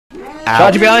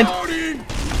Charge you behind!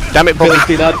 Damn it, Billy.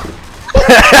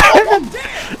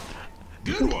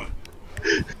 Good one.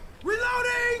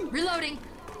 Reloading.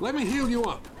 Let me heal you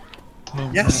up.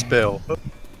 Yes, Bill. Do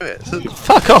it.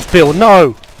 Fuck off, Bill,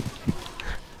 no!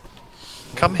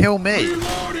 Come heal me.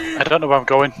 I don't know where I'm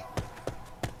going.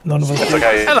 None of us. It's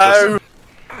okay. Hello.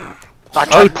 I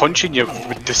tried punching you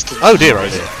with distance. Oh dear, oh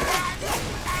dear.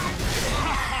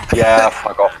 Yeah,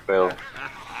 fuck off, Bill.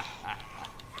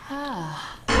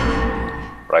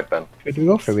 Right then. Where do we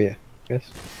go from here? Yes.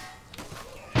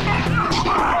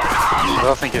 I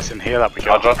don't think it's in here that we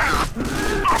go. Roger.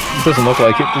 It doesn't look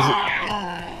like it, does it?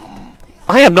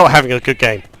 I am not having a good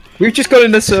game. We've just got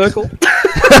in a circle.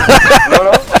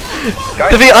 No.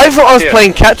 Guys, I thought I was here.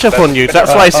 playing catch up on you, that's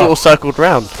why I sort of circled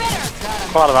round.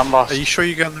 Part of them lost. Are you sure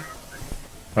you're going?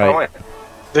 Right. Oh, wait.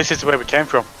 This is where we came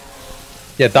from.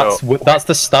 Yeah, that's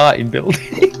the starting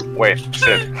building. Wait,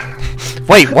 shit.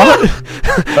 Wait, what?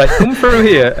 Right, come through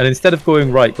here, and instead of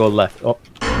going right, go left. Oh,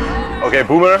 Okay,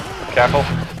 Boomer, careful.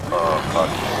 Oh, fuck.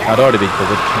 I'd already been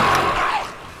covered.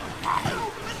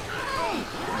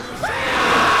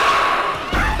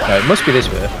 No, it must be this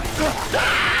way.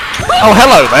 Oh,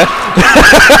 hello there.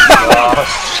 Oh,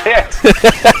 shit!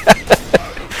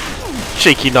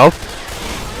 Cheeky knob.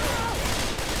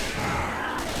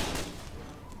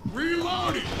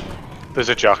 Reloading. There's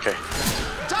a jockey.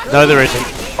 No, there isn't.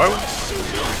 Oh.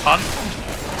 Hunt.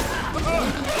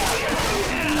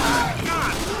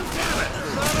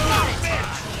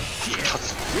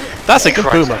 That's a good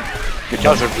Christ. boomer.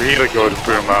 That's a really good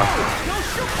boomer.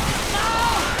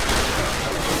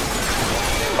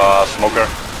 Smoker.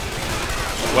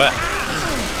 Where?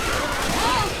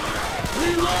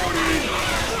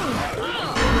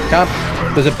 Can't.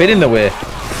 There's a bit in the way.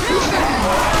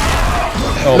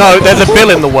 Oh, No, there's a bill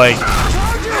in the way.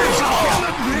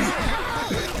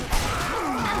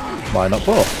 why not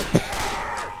both?